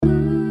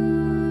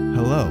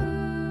Hello,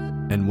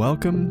 and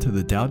welcome to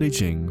the Tao Te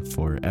Ching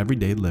for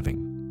Everyday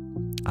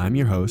Living. I'm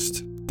your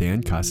host,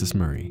 Dan Casas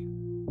Murray.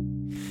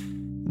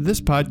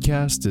 This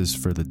podcast is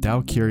for the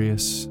Tao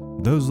curious,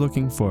 those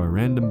looking for a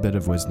random bit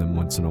of wisdom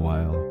once in a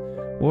while,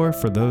 or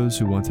for those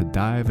who want to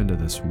dive into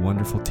this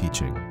wonderful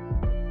teaching.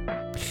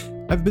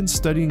 I've been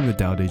studying the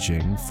Tao Te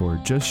Ching for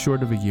just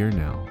short of a year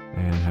now,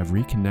 and have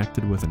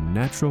reconnected with a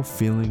natural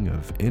feeling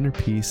of inner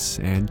peace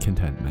and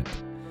contentment.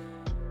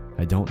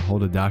 I don't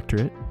hold a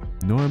doctorate,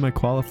 nor am I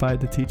qualified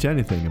to teach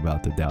anything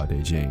about the Tao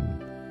Te Ching.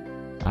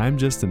 I'm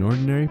just an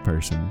ordinary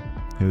person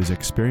who has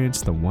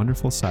experienced the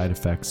wonderful side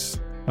effects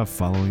of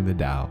following the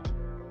Tao.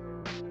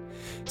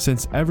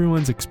 Since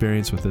everyone's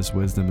experience with this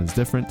wisdom is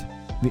different,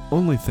 the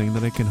only thing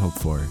that I can hope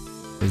for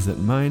is that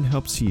mine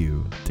helps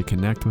you to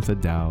connect with the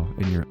Tao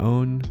in your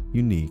own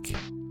unique,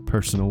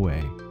 personal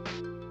way.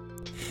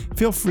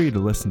 Feel free to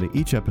listen to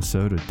each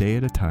episode a day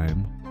at a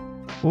time,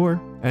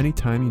 or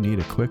anytime you need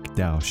a quick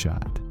Tao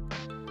shot.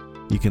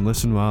 You can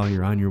listen while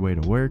you're on your way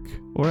to work,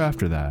 or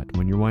after that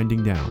when you're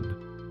winding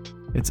down.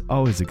 It's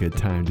always a good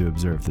time to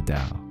observe the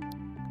Tao.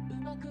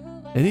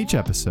 In each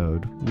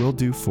episode, we'll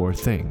do 4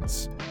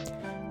 things.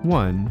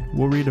 1,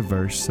 we'll read a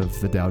verse of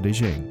the Tao Te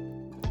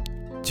Ching.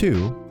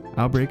 2,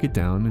 I'll break it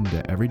down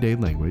into everyday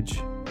language.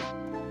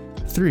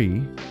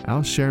 3,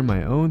 I'll share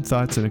my own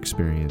thoughts and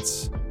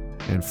experience.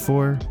 And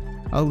 4,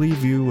 I'll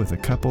leave you with a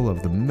couple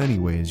of the many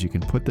ways you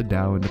can put the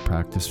Tao into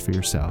practice for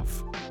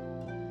yourself.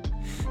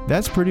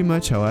 That's pretty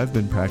much how I've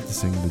been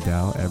practicing the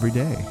Tao every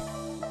day.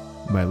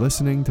 By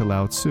listening to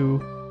Lao Tzu,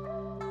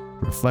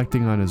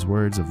 reflecting on his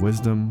words of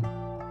wisdom,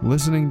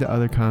 listening to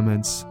other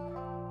comments,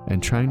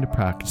 and trying to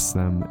practice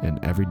them in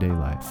everyday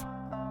life.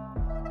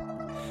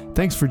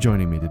 Thanks for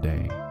joining me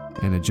today,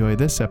 and enjoy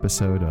this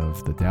episode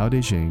of the Tao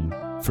Te Ching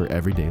for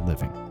Everyday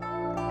Living.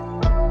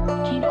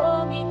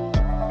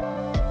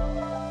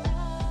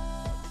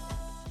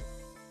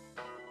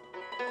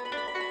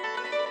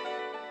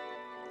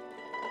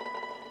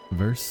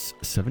 Verse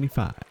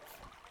 75.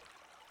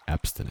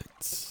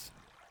 Abstinence.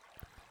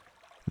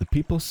 The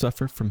people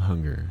suffer from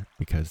hunger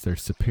because their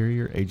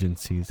superior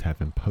agencies have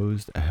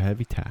imposed a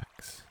heavy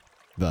tax.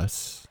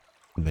 Thus,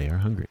 they are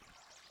hungry.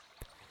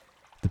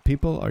 The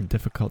people are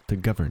difficult to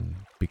govern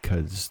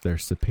because their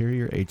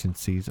superior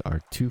agencies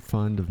are too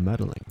fond of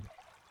meddling.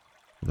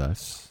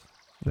 Thus,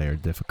 they are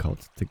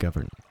difficult to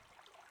govern.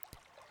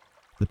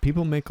 The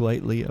people make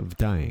lightly of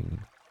dying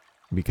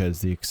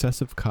because the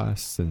excessive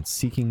costs in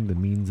seeking the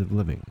means of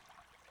living.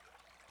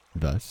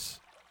 Thus,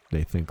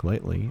 they think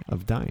lightly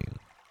of dying.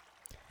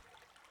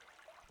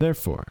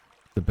 Therefore,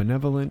 the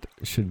benevolent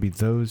should be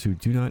those who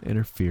do not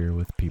interfere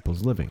with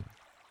people's living,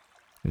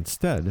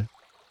 instead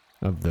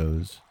of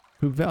those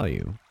who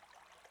value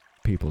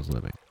people's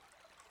living.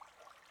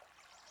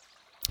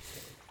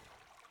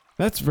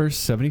 That's verse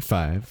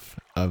 75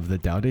 of the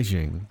Tao Te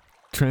Ching,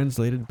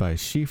 translated by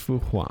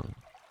Shifu Huang.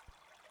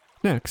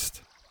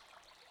 Next,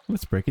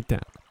 let's break it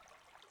down.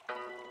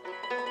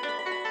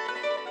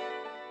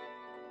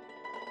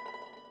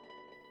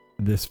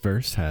 This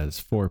verse has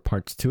 4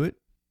 parts to it,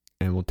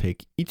 and we'll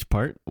take each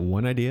part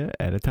one idea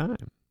at a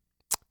time.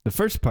 The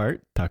first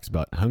part talks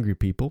about hungry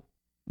people.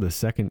 The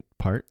second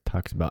part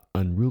talks about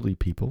unruly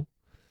people.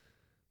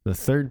 The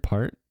third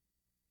part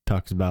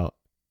talks about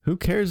who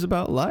cares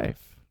about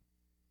life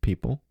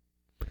people.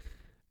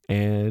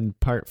 And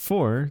part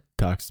 4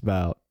 talks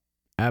about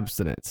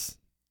abstinence.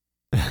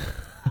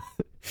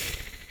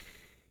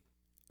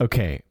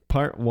 Okay,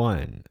 part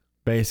 1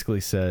 basically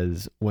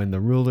says when the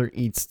ruler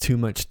eats too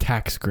much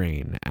tax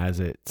grain, as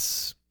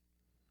it's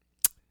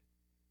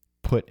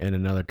put in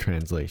another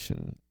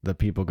translation, the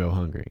people go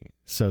hungry.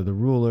 So the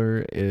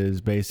ruler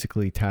is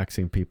basically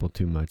taxing people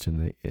too much,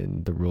 and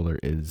the ruler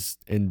is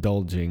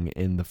indulging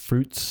in the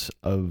fruits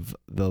of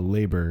the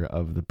labor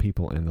of the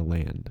people and the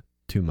land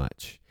too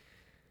much.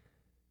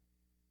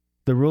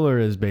 The ruler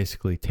is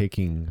basically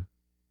taking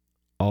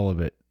all of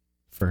it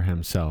for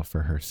himself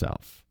or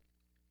herself.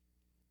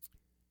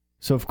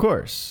 So of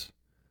course,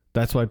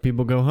 that's why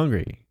people go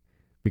hungry,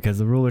 because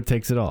the ruler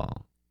takes it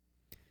all.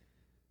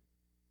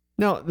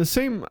 Now, the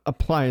same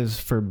applies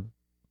for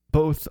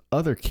both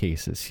other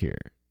cases here,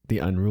 the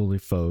unruly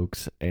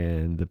folks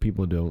and the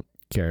people who don't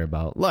care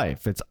about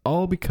life. It's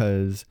all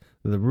because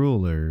the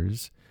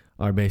rulers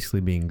are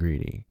basically being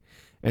greedy.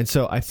 And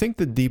so I think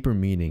the deeper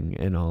meaning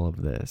in all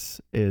of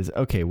this is,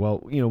 okay,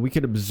 well, we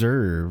could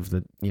observe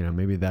that,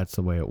 maybe that's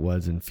the way it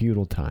was in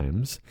feudal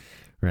times,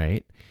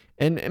 right?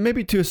 And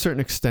maybe to a certain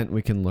extent,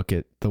 we can look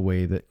at the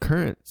way that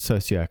current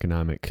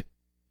socioeconomic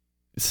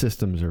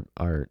systems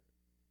are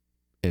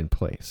in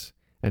place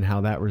and how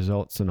that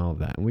results in all of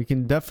that. And we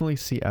can definitely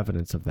see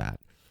evidence of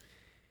that.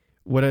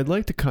 What I'd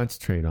like to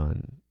concentrate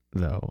on,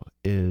 though,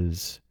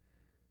 is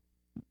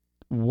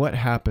what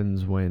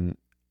happens when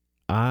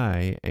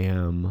I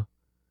am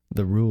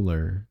the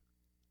ruler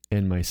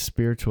and my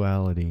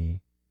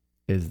spirituality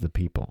is the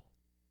people.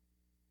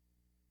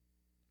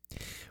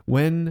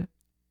 When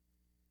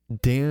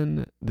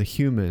Dan, the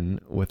human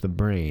with a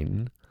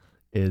brain,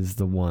 is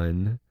the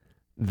one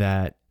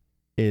that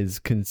is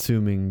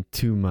consuming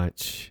too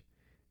much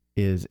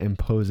is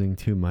imposing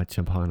too much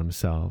upon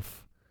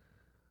himself,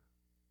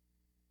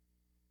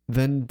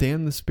 then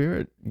Dan the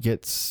Spirit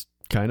gets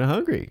kind of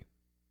hungry.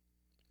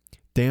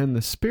 Dan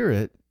the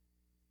Spirit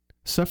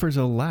suffers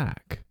a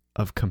lack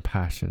of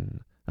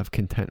compassion, of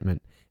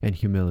contentment, and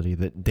humility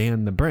that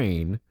Dan the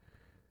Brain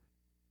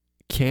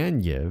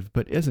can give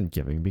but isn't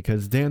giving,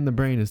 because Dan the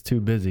Brain is too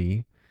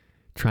busy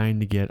trying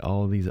to get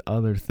all these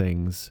other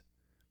things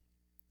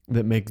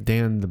that make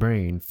Dan the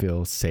Brain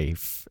feel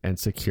safe and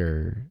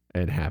secure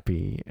and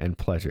happy and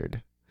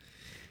pleasured.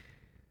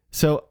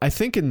 So I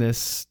think in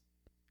this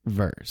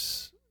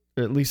verse,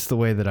 at least the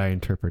way that I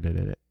interpreted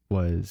it,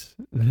 was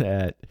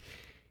that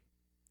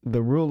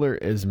the ruler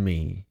is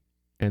me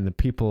and the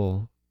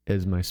people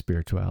is my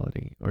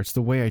spirituality, or it's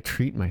the way I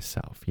treat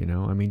myself, you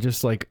know? I mean,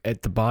 just like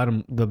at the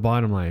bottom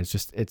line is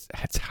just,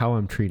 it's how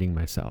I'm treating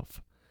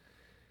myself.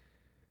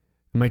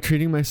 Am I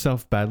treating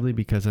myself badly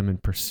because I'm in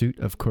pursuit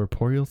of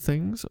corporeal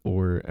things,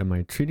 or am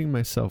I treating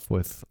myself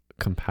with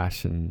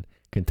compassion,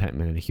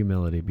 contentment, and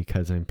humility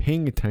because I'm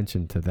paying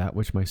attention to that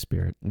which my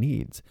spirit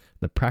needs,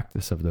 the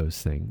practice of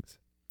those things?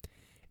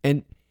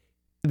 And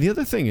the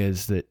other thing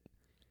is that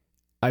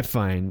I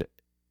find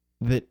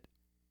that,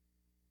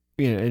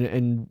 you know,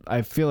 and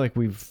I feel like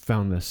we've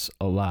found this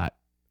a lot,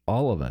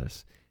 all of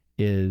us,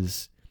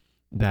 is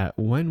that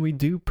when we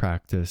do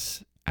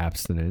practice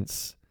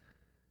abstinence,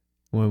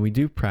 when we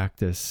do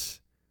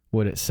practice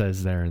what it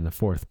says there in the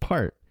fourth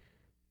part,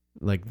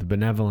 like the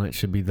benevolent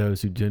should be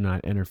those who do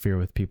not interfere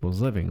with people's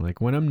living.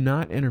 Like when I'm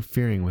not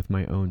interfering with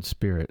my own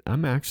spirit,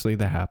 I'm actually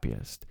the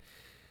happiest.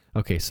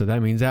 Okay, so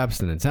that means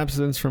abstinence.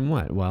 Abstinence from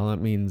what? Well, it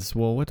means,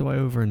 well, what do I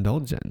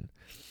overindulge in?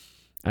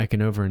 I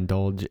can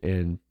overindulge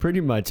in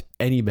pretty much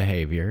any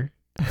behavior.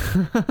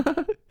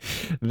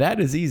 That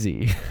is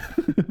easy.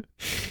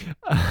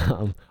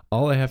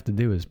 All I have to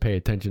do is pay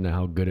attention to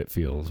how good it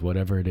feels,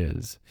 whatever it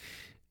is.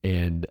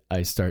 And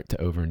I start to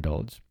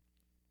overindulge.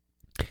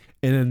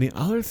 And then the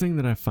other thing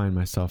that I find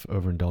myself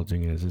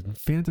overindulging is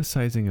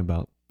fantasizing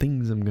about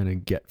things I'm going to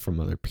get from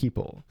other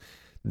people.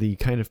 The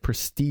kind of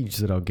prestige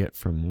that I'll get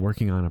from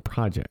working on a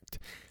project.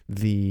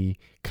 The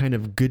kind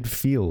of good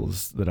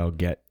feels that I'll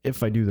get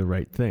if I do the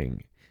right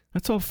thing.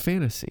 That's all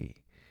fantasy.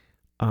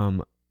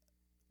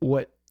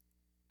 What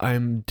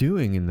I'm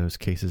doing in those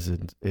cases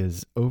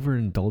is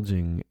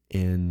overindulging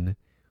in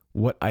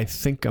what I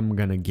think I'm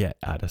going to get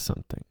out of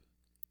something.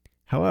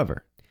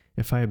 However,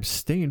 if I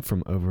abstain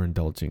from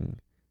overindulging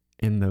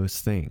in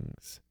those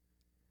things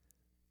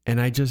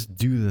and I just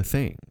do the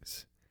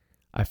things,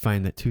 I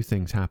find that two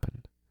things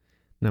happen.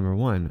 Number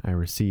one, I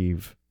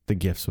receive the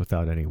gifts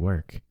without any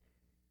work,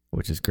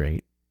 which is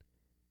great.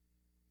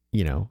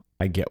 You know,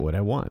 I get what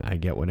I want. I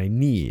get what I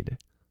need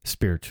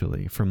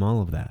spiritually from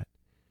all of that.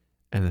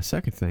 And the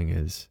second thing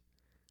is,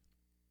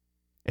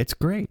 it's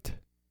great.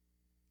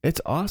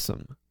 It's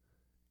awesome.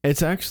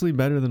 It's actually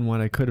better than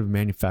what I could have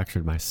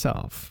manufactured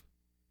myself.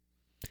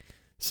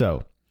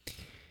 So,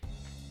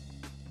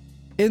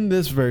 in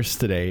this verse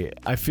today,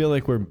 I feel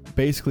like we're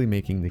basically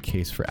making the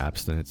case for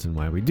abstinence and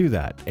why we do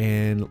that.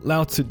 And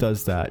Lao Tzu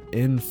does that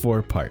in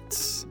 4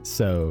 parts.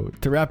 So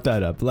to wrap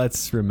that up,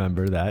 let's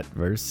remember that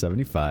verse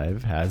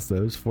 75 has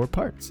those 4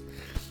 parts.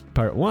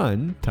 Part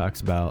 1 talks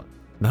about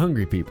the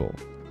hungry people.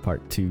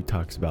 Part 2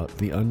 talks about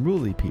the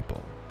unruly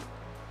people.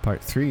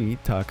 Part 3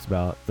 talks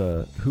about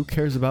the who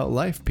cares about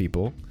life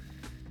people.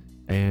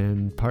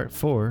 And part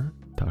 4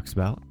 talks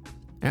about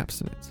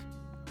abstinence.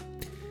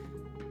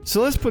 So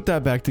let's put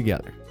that back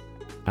together.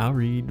 I'll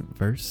read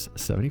verse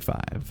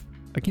 75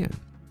 again.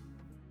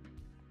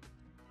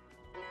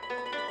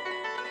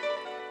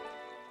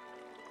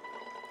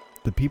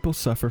 The people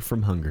suffer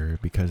from hunger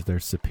because their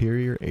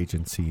superior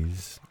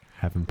agencies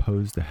have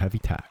imposed a heavy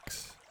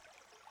tax.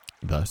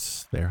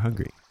 Thus, they are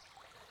hungry.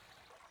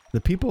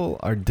 The people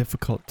are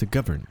difficult to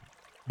govern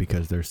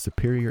because their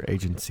superior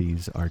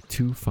agencies are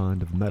too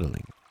fond of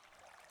meddling.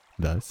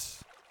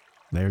 Thus,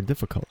 they are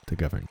difficult to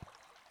govern.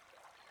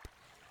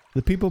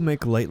 The people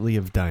make lightly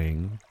of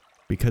dying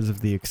because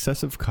of the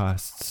excessive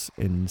costs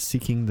in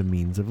seeking the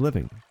means of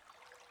living.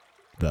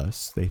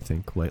 Thus, they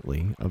think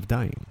lightly of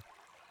dying.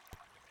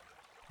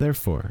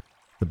 Therefore,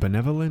 the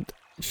benevolent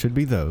should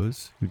be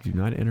those who do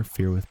not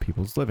interfere with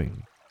people's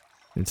living,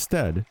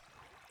 instead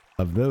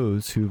of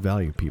those who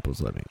value people's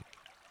living.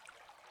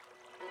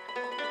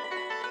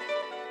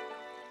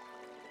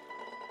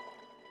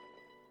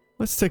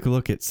 Let's take a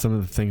look at some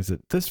of the things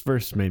that this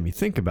verse made me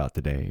think about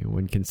today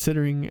when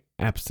considering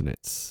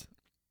abstinence.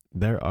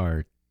 There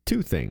are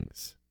 2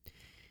 things.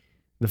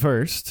 The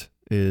first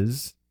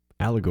is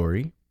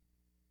allegory,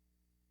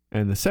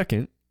 and the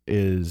second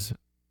is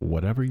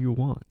whatever you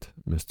want,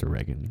 Mr.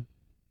 Reagan.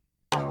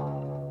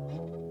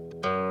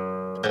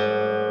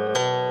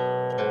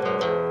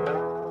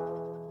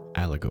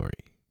 Allegory.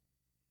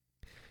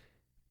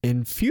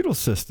 In feudal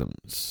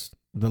systems,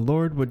 the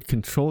Lord would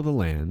control the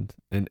land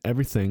and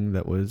everything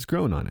that was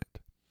grown on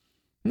it.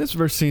 And this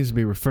verse seems to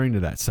be referring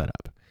to that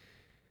setup.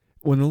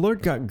 When the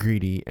Lord got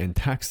greedy and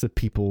taxed the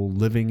people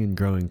living and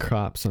growing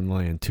crops on the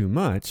land too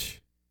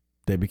much,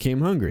 they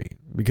became hungry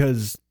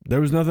because there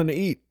was nothing to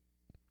eat.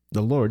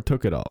 the Lord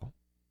took it all.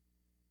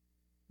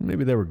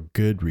 Maybe there were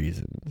good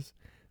reasons.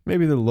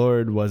 Maybe the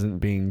Lord wasn't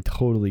being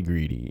totally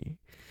greedy.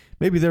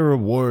 Maybe there were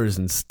wars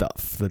and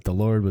stuff that the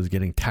Lord was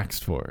getting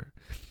taxed for.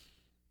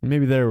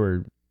 Maybe there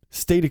were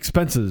state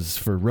expenses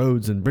for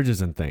roads and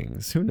bridges and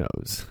things. Who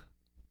knows?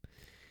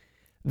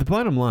 The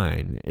bottom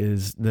line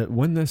is that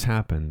when this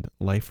happened,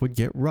 life would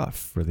get rough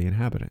for the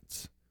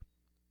inhabitants.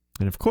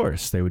 And of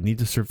course, they would need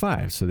to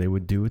survive, so they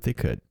would do what they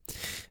could.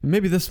 And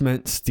maybe this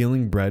meant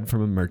stealing bread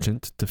from a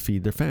merchant to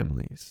feed their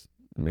families.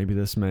 Maybe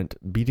this meant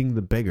beating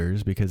the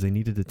beggars because they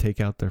needed to take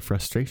out their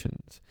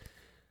frustrations.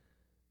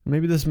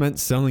 Maybe this meant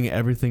selling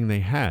everything they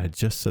had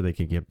just so they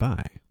could get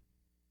by.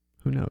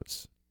 Who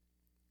knows?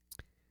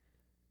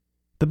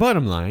 The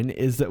bottom line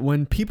is that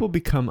when people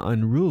become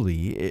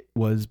unruly, it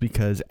was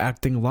because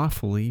acting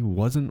lawfully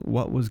wasn't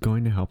what was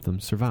going to help them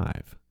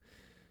survive.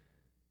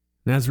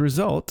 And as a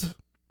result,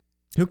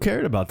 who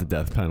cared about the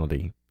death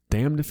penalty?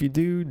 Damned if you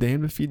do,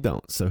 damned if you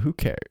don't. So who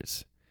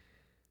cares?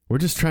 We're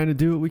just trying to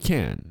do what we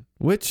can,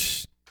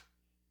 which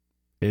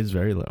is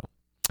very little.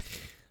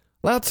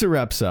 Lao Tzu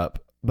wraps up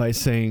by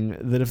saying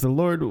that if the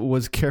Lord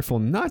was careful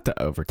not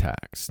to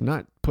overtax,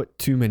 not put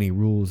too many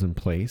rules in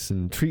place,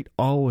 and treat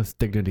all with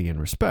dignity and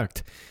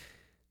respect,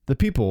 the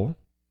people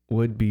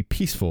would be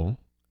peaceful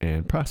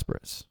and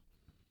prosperous.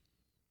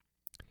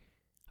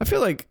 I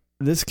feel like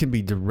this can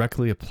be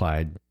directly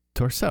applied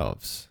to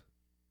ourselves.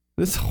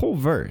 This whole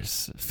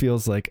verse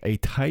feels like a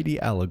tidy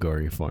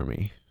allegory for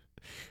me.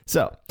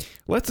 So,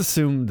 let's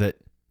assume that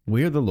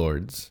we are the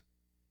Lord's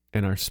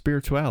and our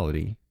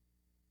spirituality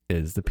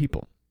is the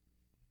people.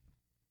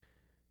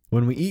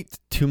 When we eat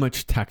too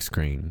much tax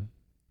grain,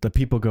 the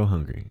people go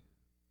hungry.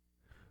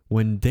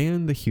 When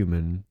Dan the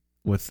human,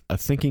 with a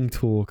thinking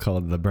tool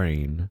called the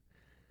brain,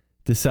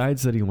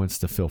 decides that he wants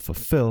to feel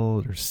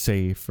fulfilled or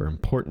safe or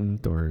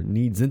important or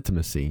needs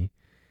intimacy,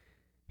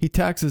 he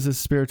taxes his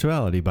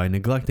spirituality by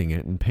neglecting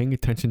it and paying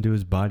attention to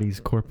his body's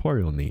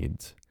corporeal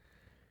needs.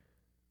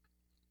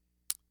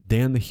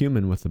 Dan the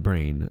human with the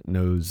brain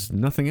knows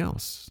nothing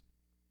else.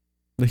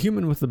 The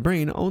human with the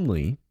brain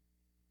only,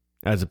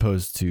 as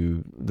opposed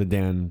to the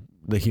Dan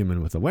the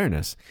human with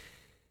awareness,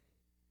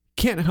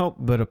 can't help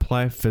but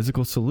apply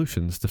physical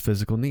solutions to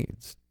physical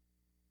needs.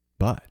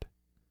 But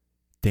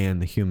Dan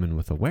the human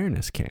with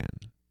awareness can.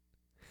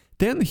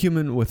 Dan the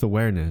human with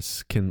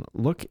awareness can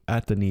look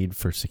at the need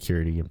for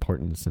security,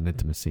 importance, and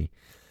intimacy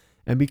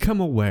and become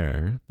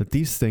aware that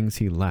these things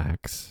he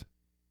lacks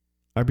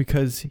are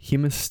because he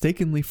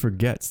mistakenly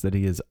forgets that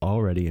he is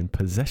already in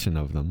possession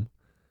of them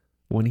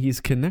when he's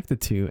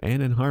connected to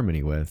and in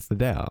harmony with the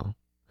Tao.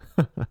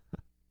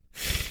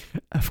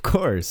 Of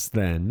course,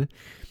 then,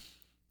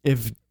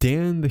 if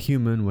Dan the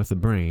human with the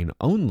brain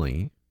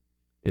only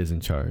is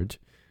in charge,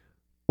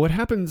 what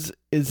happens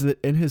is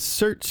that in his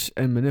search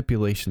and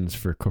manipulations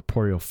for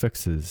corporeal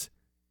fixes,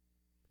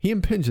 he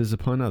impinges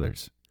upon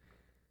others.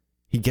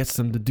 He gets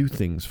them to do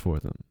things for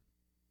them.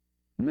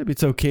 Maybe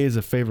it's okay as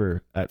a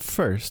favor at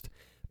first,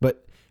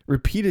 but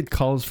repeated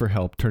calls for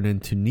help turn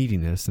into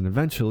neediness and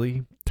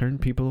eventually turn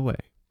people away.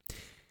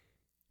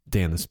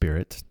 Dan the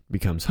spirit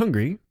becomes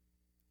hungry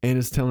and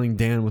is telling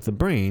Dan with the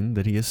brain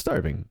that he is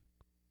starving.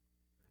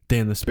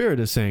 Dan the spirit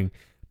is saying,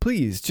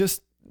 please, this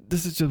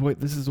is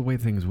the way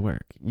things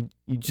work.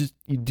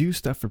 You do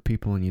stuff for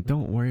people and you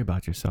don't worry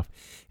about yourself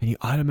and you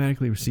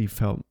automatically receive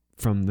help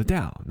from the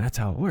Tao. And that's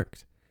how it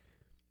works.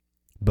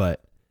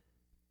 But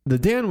the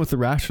Dan with the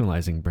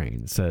rationalizing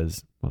brain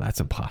says, well, that's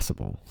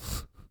impossible.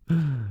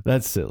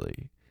 That's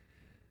silly.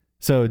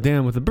 So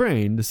Dan with the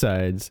brain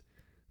decides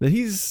that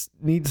he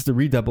needs to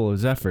redouble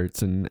his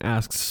efforts and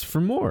asks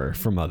for more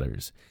from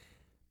others.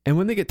 And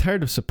when they get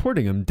tired of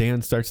supporting him,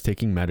 Dan starts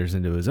taking matters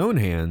into his own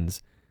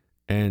hands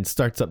and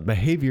starts up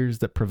behaviors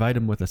that provide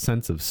him with a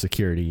sense of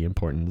security,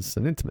 importance,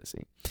 and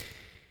intimacy.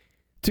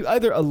 To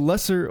either a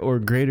lesser or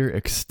greater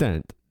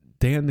extent,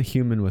 Dan the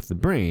human with the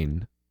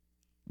brain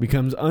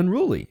becomes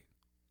unruly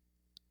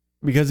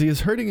because he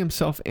is hurting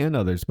himself and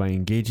others by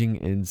engaging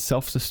in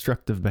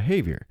self-destructive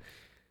behavior,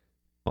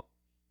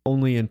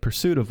 only in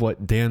pursuit of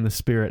what Dan the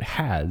spirit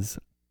has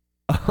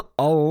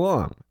all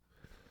along.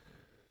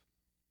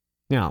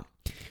 Now,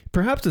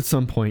 perhaps at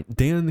some point,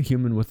 Dan the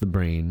human with the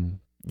brain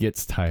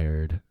gets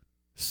tired,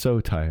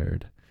 so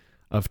tired,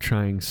 of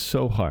trying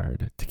so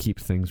hard to keep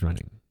things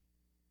running.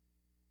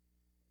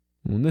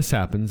 When this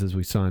happens, as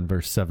we saw in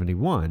verse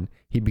 71,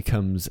 he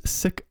becomes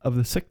sick of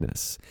the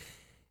sickness,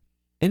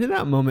 and in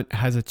that moment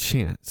has a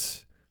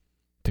chance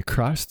to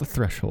cross the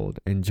threshold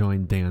and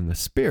join Dan the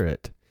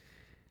spirit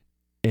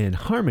in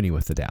harmony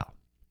with the Tao.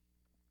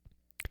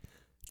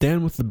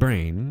 Dan with the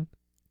brain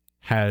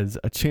has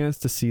a chance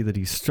to see that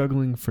he's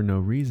struggling for no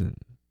reason,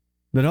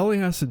 that all he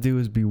has to do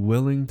is be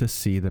willing to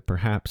see that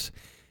perhaps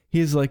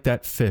he is like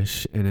that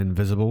fish in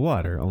invisible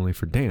water, only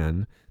for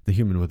Dan, the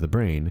human with the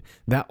brain,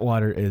 that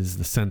water is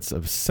the sense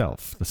of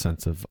self, the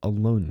sense of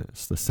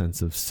aloneness, the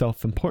sense of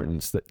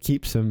self-importance that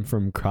keeps him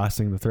from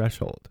crossing the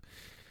threshold.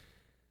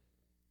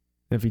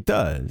 If he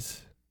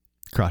does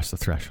cross the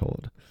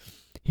threshold,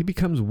 he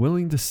becomes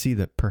willing to see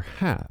that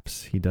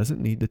perhaps he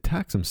doesn't need to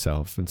tax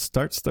himself and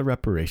starts the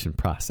reparation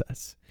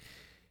process.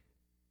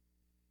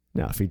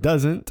 Now, if he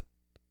doesn't,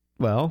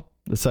 well,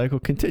 the cycle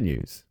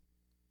continues.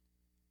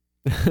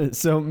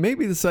 So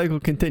maybe the cycle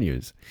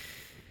continues.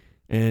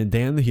 And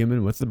Dan the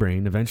human with the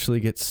brain eventually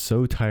gets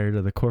so tired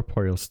of the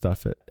corporeal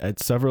stuff at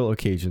several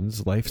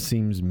occasions, life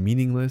seems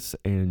meaningless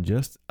and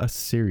just a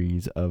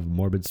series of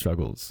morbid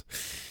struggles.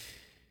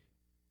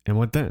 And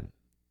what then?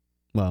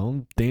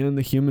 Well, Dan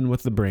the human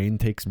with the brain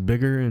takes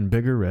bigger and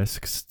bigger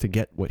risks to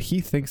get what he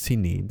thinks he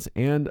needs,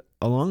 and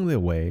along the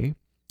way,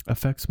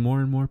 affects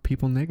more and more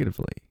people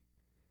negatively.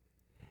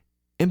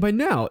 And by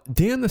now,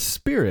 Dan the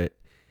spirit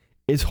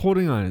is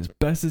holding on as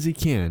best as he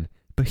can,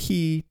 but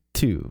he,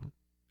 too,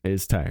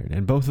 is tired,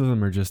 and both of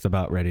them are just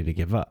about ready to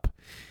give up.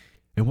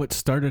 And what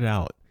started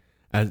out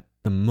as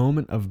the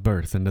moment of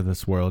birth into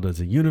this world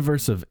as a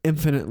universe of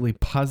infinitely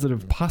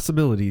positive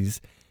possibilities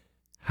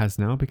has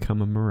now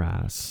become a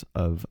morass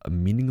of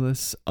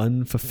meaningless,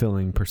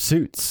 unfulfilling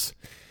pursuits.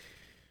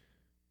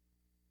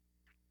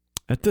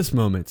 At this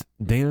moment,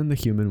 Dan the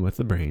human with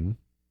the brain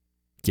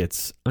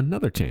gets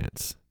another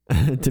chance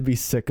to be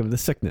sick of the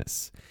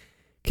sickness,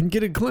 can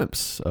get a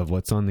glimpse of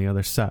what's on the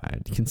other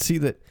side, can see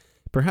that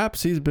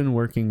perhaps he's been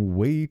working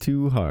way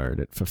too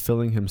hard at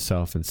fulfilling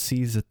himself and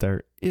sees that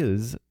there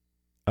is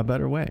a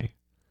better way.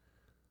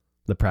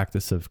 The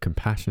practice of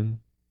compassion,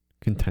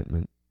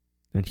 contentment,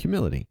 and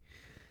humility.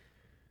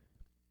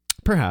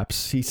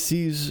 Perhaps he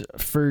sees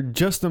for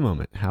just a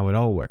moment how it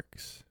all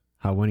works.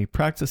 How when he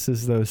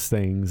practices those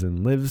things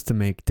and lives to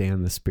make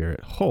Dan the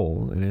spirit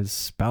whole, and his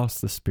spouse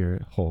the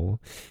spirit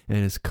whole, and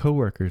his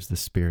co-workers the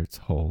spirits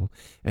whole,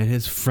 and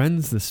his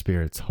friends the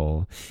spirits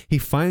whole, he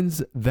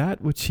finds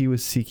that which he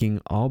was seeking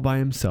all by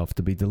himself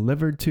to be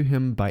delivered to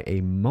him by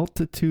a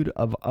multitude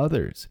of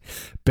others,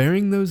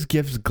 bearing those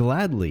gifts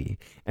gladly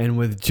and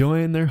with joy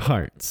in their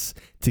hearts,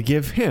 to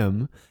give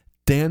him,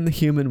 Dan the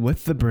human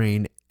with the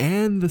brain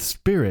and the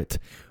spirit,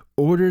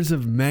 orders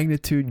of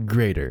magnitude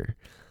greater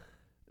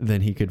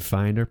than he could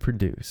find or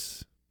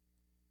produce.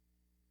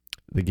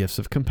 The gifts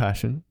of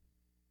compassion,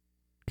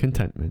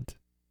 contentment,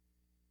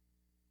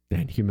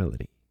 and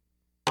humility.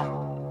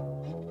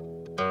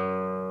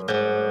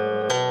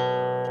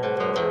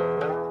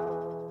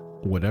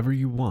 Whatever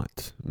you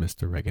want,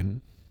 Mr.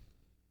 Reagan.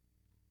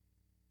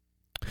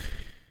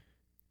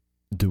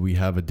 Do we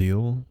have a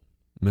deal,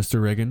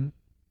 Mr. Reagan?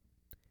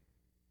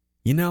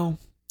 You know,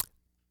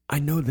 I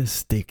know this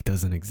steak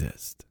doesn't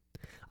exist.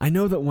 I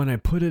know that when I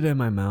put it in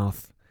my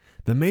mouth,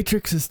 the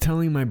Matrix is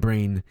telling my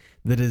brain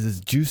that it is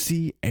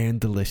juicy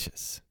and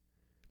delicious.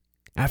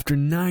 After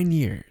 9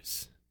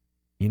 years,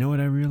 you know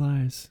what I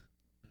realize?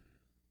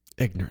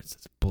 Ignorance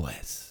is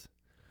bliss.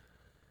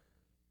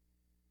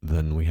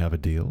 Then we have a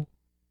deal?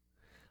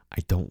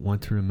 I don't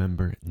want to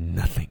remember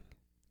nothing.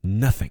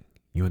 Nothing.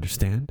 You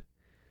understand?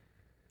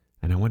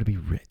 And I want to be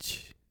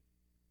rich.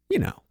 You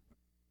know,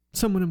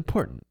 someone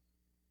important.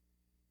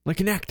 Like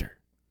an actor.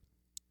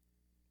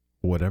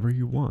 Whatever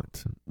you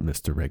want,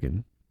 Mr.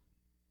 Reagan.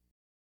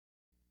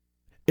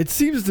 It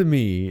seems to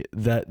me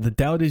that the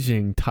Tao Te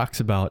Ching talks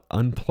about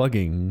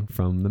unplugging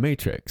from the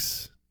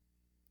Matrix.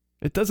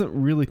 It doesn't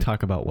really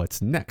talk about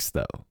what's next,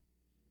 though.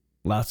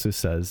 Lao Tzu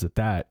says that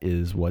that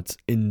is what's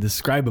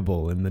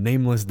indescribable in the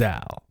nameless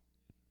Tao.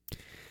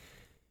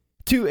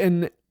 To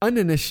an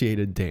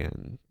uninitiated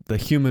Dan, the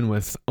human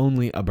with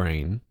only a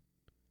brain,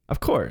 of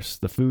course,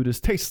 the food is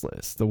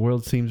tasteless, the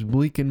world seems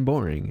bleak and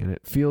boring, and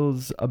it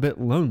feels a bit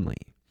lonely,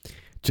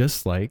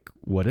 just like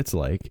what it's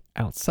like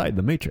outside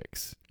the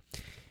Matrix.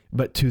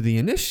 But to the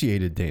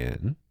initiated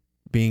Dan,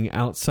 being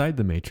outside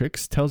the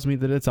Matrix tells me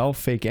that it's all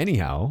fake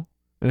anyhow,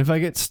 and if I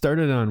get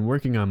started on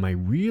working on my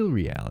real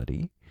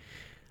reality,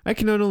 I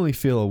can not only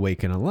feel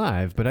awake and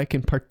alive, but I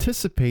can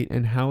participate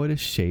in how it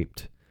is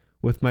shaped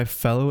with my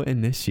fellow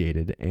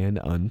initiated and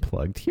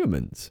unplugged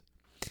humans.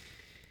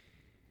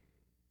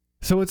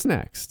 So what's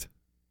next?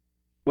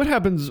 What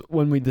happens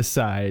when we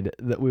decide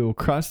that we will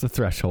cross the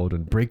threshold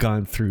and break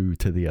on through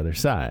to the other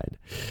side?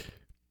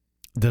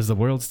 Does the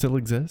world still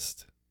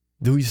exist?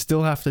 Do we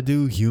still have to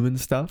do human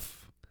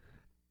stuff?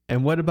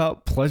 And what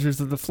about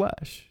pleasures of the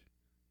flesh?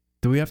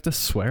 Do we have to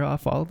swear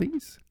off all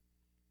these?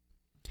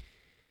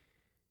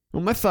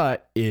 Well, my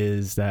thought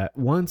is that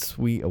once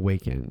we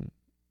awaken,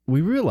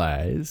 we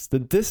realize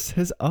that this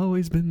has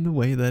always been the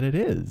way that it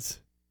is.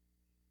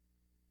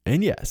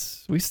 And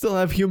yes, we still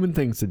have human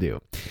things to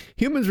do.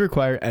 Humans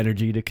require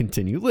energy to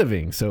continue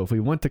living, so if we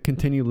want to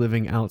continue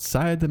living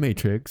outside the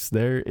Matrix,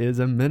 there is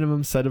a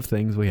minimum set of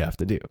things we have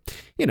to do.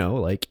 You know,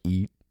 like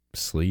eat,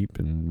 sleep,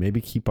 and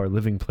maybe keep our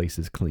living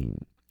places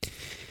clean.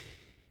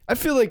 I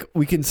feel like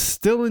we can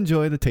still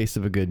enjoy the taste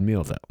of a good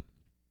meal, though.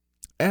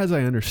 As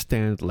I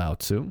understand Lao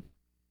Tzu,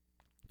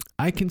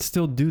 I can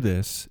still do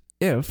this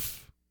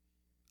if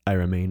I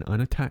remain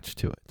unattached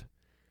to it.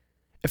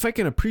 If I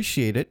can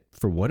appreciate it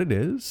for what it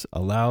is,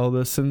 allow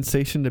the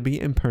sensation to be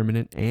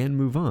impermanent and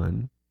move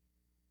on,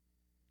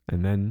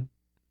 and then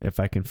if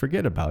I can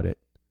forget about it,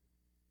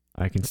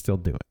 I can still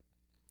do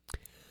it.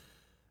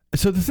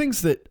 So the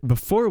things that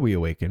before we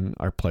awaken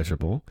are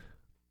pleasurable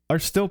are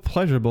still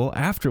pleasurable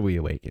after we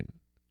awaken.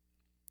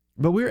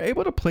 But we're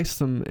able to place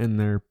them in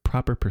their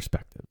proper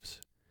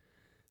perspectives.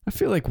 I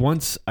feel like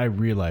once I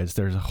realized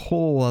there's a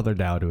whole other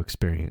Tao to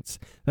experience,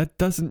 that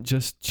doesn't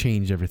just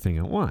change everything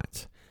at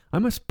once. I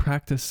must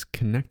practice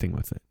connecting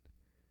with it.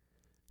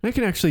 And I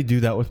can actually do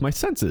that with my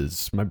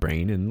senses, my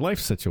brain, and life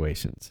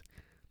situations.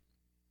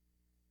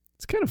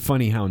 It's kind of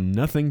funny how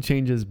nothing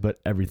changes, but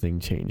everything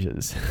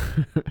changes.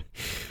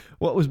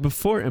 What was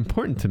before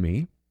important to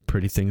me,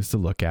 pretty things to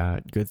look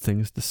at, good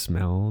things to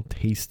smell,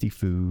 tasty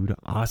food,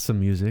 awesome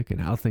music, and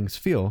how things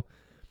feel,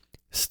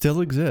 still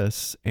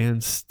exists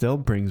and still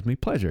brings me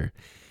pleasure.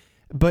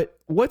 But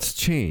what's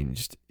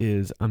changed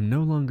is I'm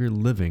no longer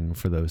living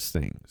for those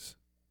things.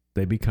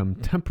 They become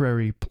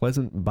temporary,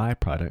 pleasant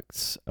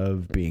byproducts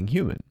of being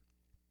human.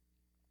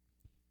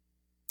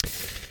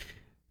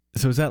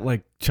 So is that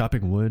like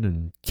chopping wood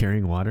and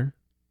carrying water?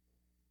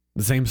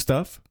 The same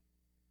stuff?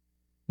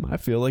 I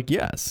feel like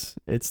yes,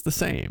 it's the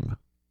same.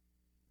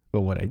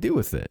 But what I do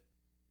with it,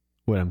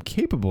 what I'm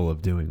capable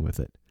of doing with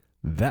it,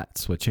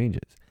 that's what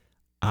changes.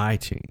 I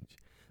change.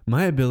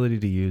 My ability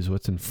to use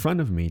what's in front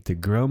of me to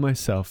grow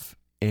myself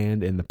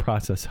and in the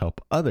process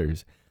help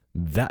others,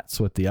 that's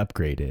what the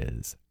upgrade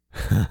is.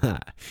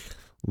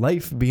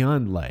 Life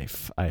beyond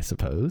life, I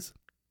suppose.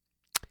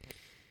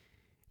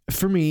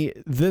 For me,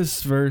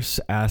 this verse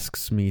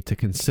asks me to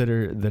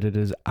consider that it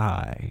is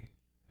I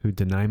who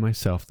deny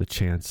myself the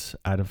chance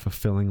at a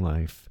fulfilling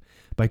life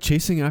by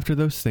chasing after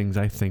those things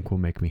I think will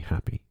make me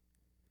happy.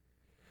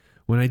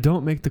 When I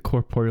don't make the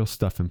corporeal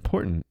stuff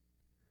important,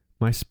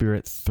 my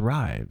spirit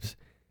thrives,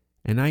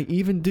 and I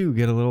even do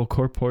get a little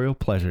corporeal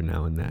pleasure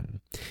now and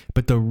then.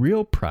 But the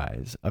real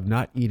prize of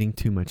not eating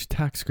too much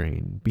tax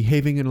grain,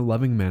 behaving in a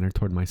loving manner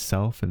toward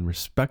myself, and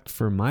respect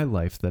for my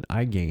life that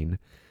I gain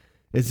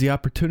is the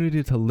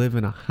opportunity to live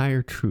in a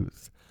higher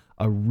truth,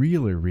 a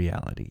realer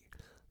reality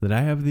that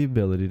I have the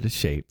ability to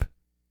shape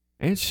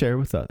and share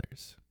with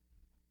others.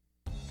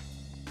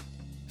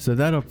 So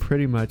that'll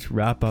pretty much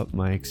wrap up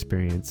my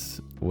experience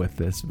with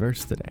this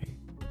verse today.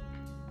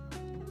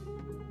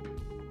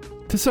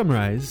 To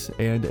summarize,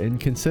 and in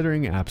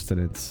considering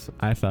abstinence,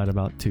 I thought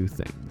about two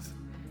things.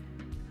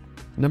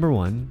 Number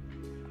one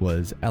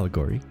was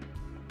allegory,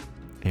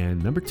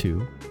 and number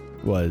two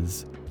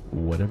was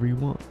whatever you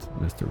want,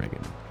 Mr.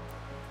 Reagan.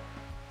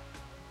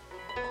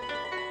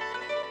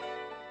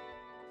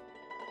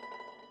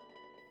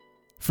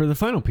 For the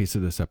final piece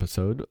of this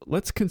episode,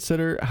 let's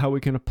consider how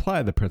we can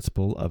apply the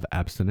principle of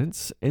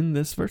abstinence in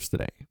this verse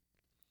today.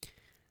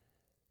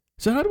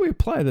 So how do we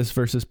apply this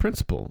verse's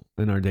principle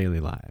in our daily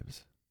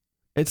lives?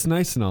 It's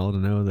nice and all to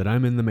know that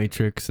I'm in the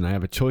matrix and I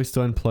have a choice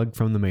to unplug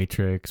from the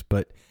matrix,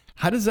 but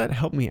how does that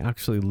help me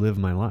actually live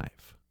my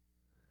life?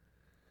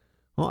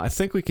 Well, I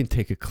think we can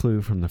take a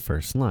clue from the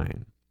first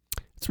line.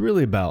 It's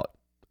really about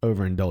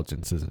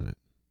overindulgence, isn't it?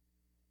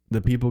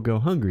 The people go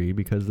hungry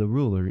because the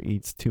ruler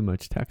eats too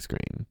much tax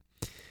grain.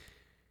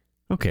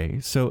 Okay,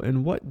 so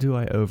in what do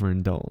I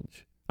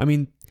overindulge? I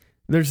mean,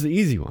 there's the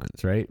easy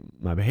ones, right?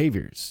 My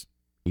behaviors.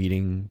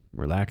 Eating,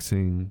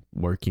 relaxing,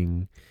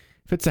 working.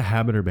 If it's a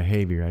habit or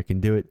behavior, I can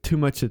do it too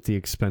much at the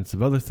expense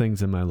of other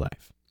things in my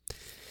life.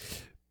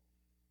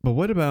 But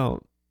what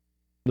about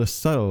the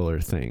subtler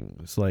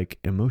things like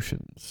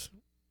emotions?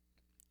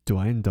 Do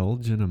I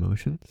indulge in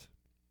emotions?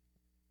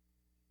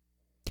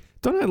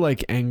 Don't I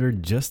like anger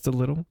just a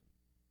little?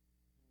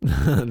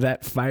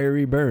 That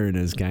fiery burn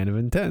is kind of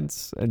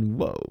intense, and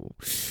whoa,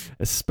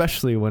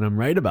 especially when I'm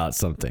right about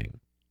something,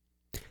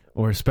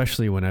 or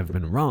especially when I've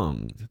been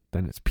wronged,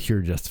 then it's pure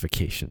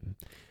justification.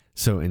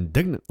 So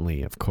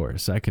indignantly, of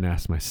course, I can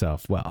ask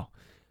myself, well,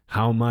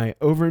 how am I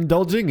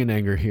overindulging in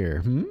anger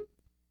here?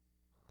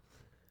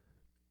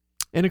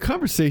 In a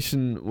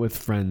conversation with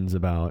friends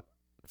about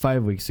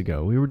 5 weeks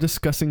ago, we were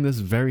discussing this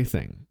very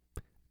thing,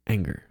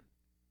 anger.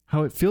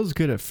 How it feels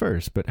good at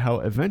first, but how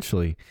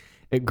eventually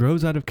it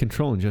grows out of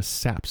control and just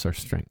saps our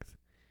strength.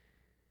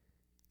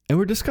 And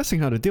we're discussing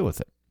how to deal with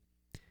it.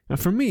 Now,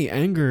 for me,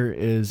 anger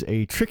is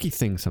a tricky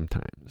thing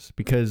sometimes,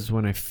 because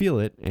when I feel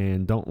it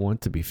and don't want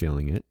to be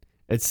feeling it,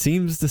 it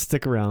seems to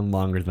stick around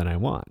longer than I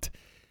want.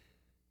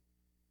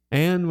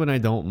 And when I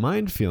don't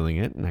mind feeling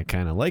it, and I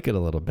kind of like it a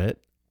little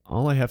bit,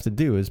 all I have to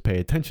do is pay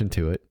attention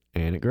to it,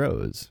 and it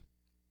grows.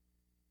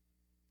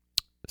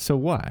 So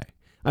why?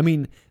 I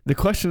mean, the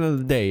question of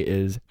the day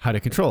is how to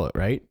control it,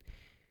 right?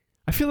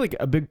 I feel like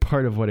a big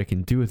part of what I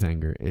can do with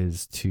anger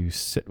is to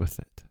sit with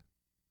it.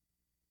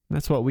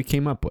 That's what we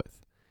came up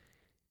with.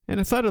 And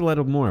I thought a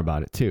little more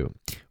about it too.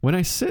 When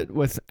I sit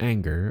with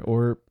anger,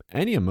 or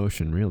any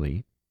emotion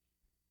really,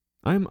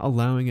 I'm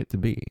allowing it to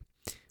be.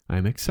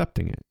 I'm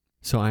accepting it.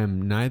 So I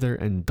am neither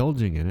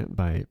indulging in it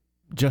by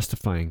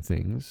justifying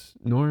things,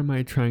 nor am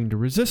I trying to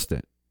resist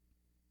it,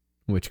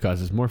 which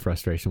causes more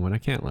frustration when I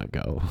can't let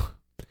go.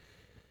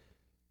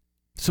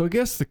 So I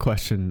guess the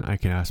question I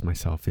can ask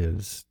myself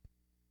is,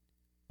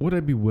 would I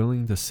be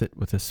willing to sit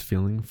with this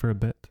feeling for a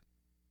bit?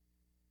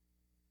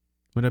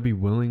 Would I be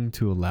willing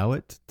to allow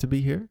it to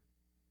be here?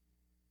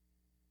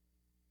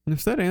 And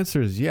if that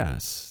answer is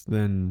yes,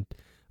 then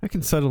I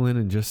can settle in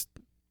and just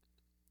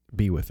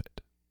be with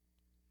it.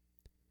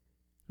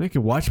 I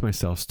can watch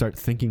myself start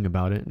thinking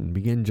about it and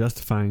begin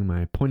justifying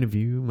my point of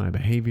view, my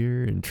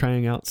behavior, and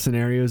trying out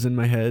scenarios in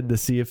my head to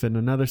see if in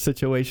another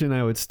situation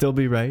I would still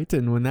be right.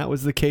 And when that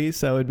was the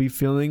case, I would be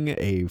feeling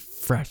a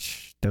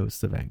fresh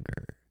dose of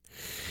anger.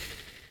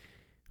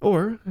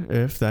 Or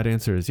if that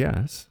answer is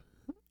yes,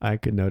 I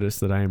could notice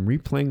that I am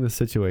replaying the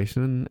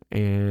situation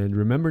and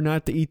remember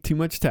not to eat too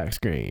much tax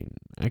grain.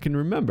 I can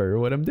remember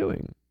what I'm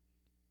doing.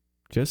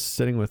 Just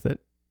sitting with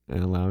it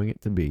and allowing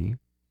it to be,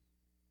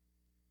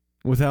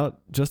 without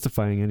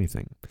justifying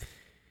anything,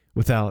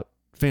 without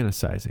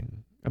fantasizing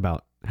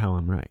about how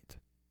I'm right.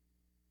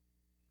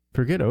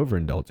 Forget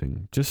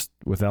overindulging, just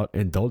without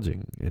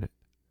indulging in it.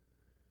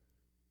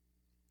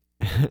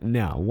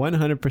 Now,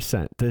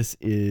 100%, this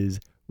is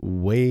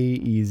way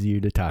easier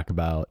to talk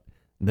about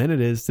than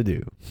it is to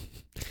do.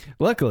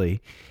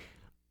 Luckily,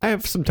 I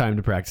have some time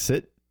to practice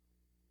it.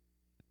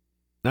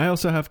 I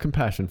also have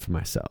compassion for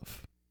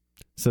myself,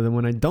 so that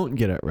when I don't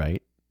get it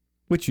right,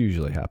 which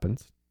usually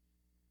happens,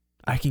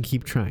 I can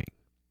keep trying.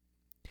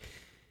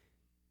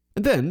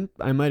 And then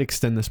I might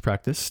extend this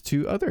practice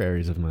to other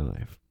areas of my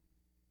life.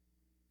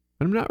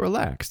 When I'm not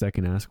relaxed, I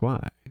can ask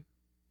why.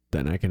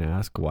 Then I can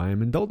ask why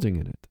I'm indulging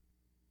in it.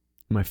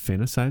 Am I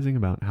fantasizing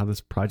about how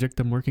this project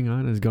I'm working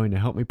on is going to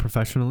help me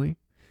professionally?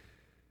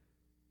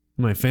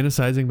 Am I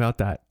fantasizing about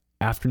that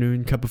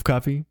afternoon cup of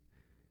coffee?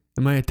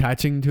 Am I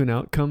attaching to an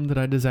outcome that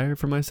I desire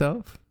for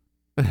myself?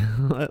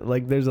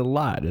 Like, there's a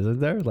lot, isn't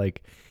there?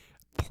 Like,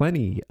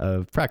 plenty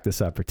of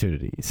practice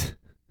opportunities.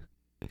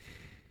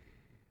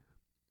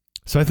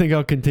 So I think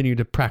I'll continue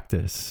to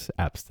practice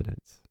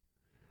abstinence.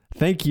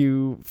 Thank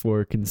you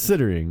for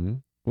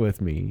considering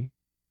with me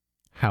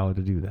how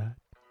to do that.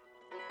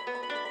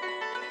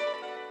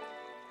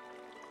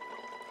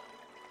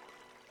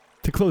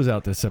 To close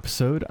out this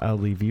episode, I'll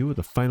leave you with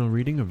a final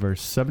reading of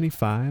verse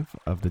 75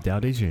 of the Tao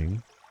Te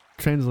Ching,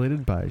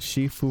 translated by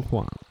Shi Fu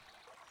Huang.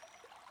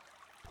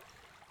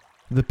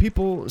 The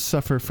people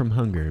suffer from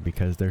hunger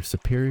because their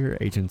superior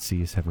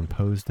agencies have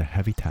imposed a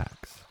heavy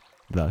tax.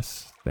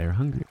 Thus, they are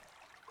hungry.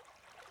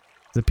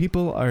 The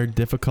people are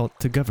difficult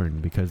to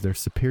govern because their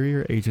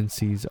superior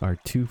agencies are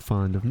too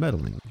fond of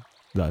meddling.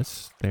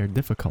 Thus, they are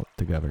difficult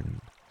to govern.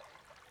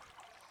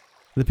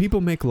 The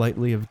people make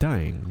lightly of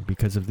dying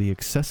because of the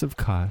excessive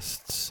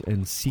costs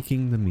in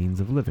seeking the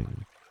means of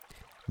living.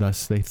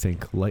 Thus, they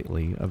think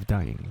lightly of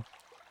dying.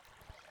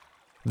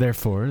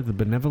 Therefore, the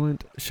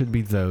benevolent should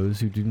be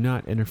those who do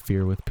not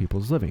interfere with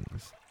people's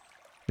livings,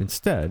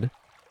 instead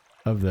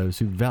of those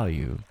who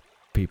value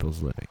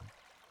people's living.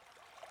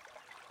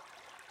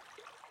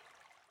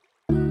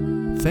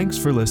 Thanks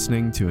for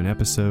listening to an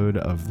episode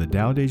of the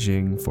Tao Te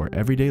Ching for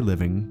Everyday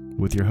Living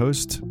with your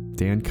host,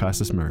 Dan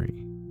Casas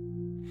Murray.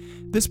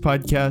 This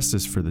podcast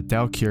is for the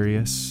Tao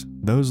curious,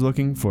 those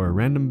looking for a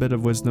random bit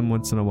of wisdom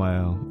once in a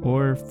while,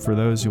 or for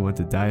those who want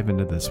to dive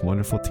into this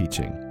wonderful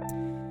teaching.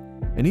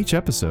 In each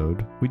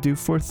episode, we do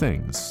 4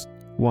 things.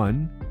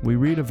 1, we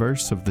read a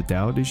verse of the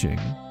Tao Te Ching.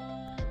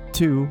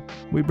 2,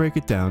 we break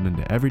it down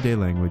into everyday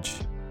language.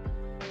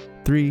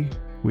 3,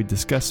 we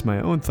discuss my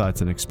own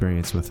thoughts and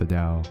experience with the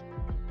Tao.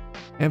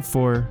 And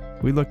 4,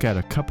 we look at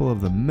a couple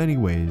of the many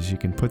ways you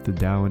can put the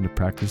Tao into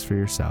practice for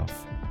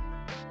yourself.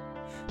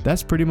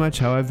 That's pretty much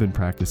how I've been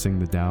practicing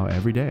the Tao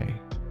every day.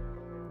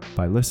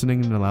 By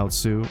listening to Lao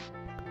Tzu,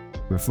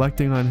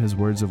 reflecting on his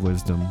words of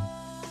wisdom,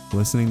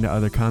 listening to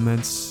other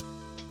comments,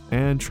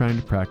 and trying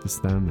to practice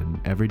them in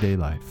everyday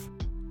life.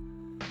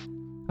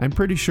 I'm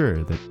pretty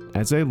sure that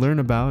as I learn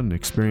about and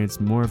experience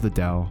more of the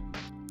Tao,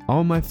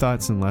 all my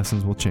thoughts and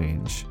lessons will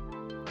change.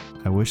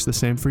 I wish the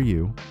same for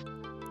you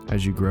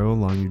as you grow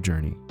along your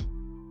journey.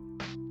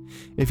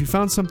 If you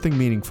found something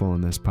meaningful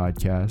in this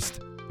podcast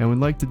and would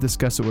like to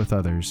discuss it with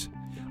others,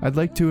 I'd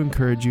like to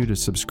encourage you to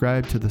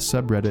subscribe to the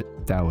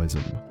subreddit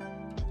Taoism.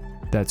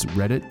 That's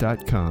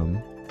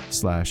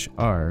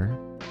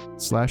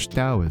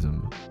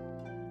reddit.com/r/Taoism.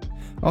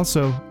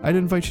 Also, I'd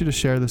invite you to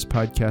share this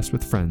podcast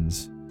with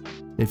friends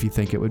if you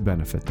think it would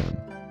benefit them.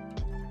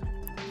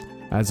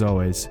 As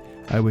always,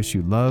 I wish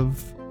you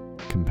love,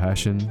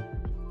 compassion,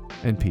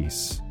 and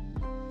peace.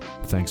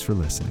 Thanks for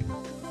listening.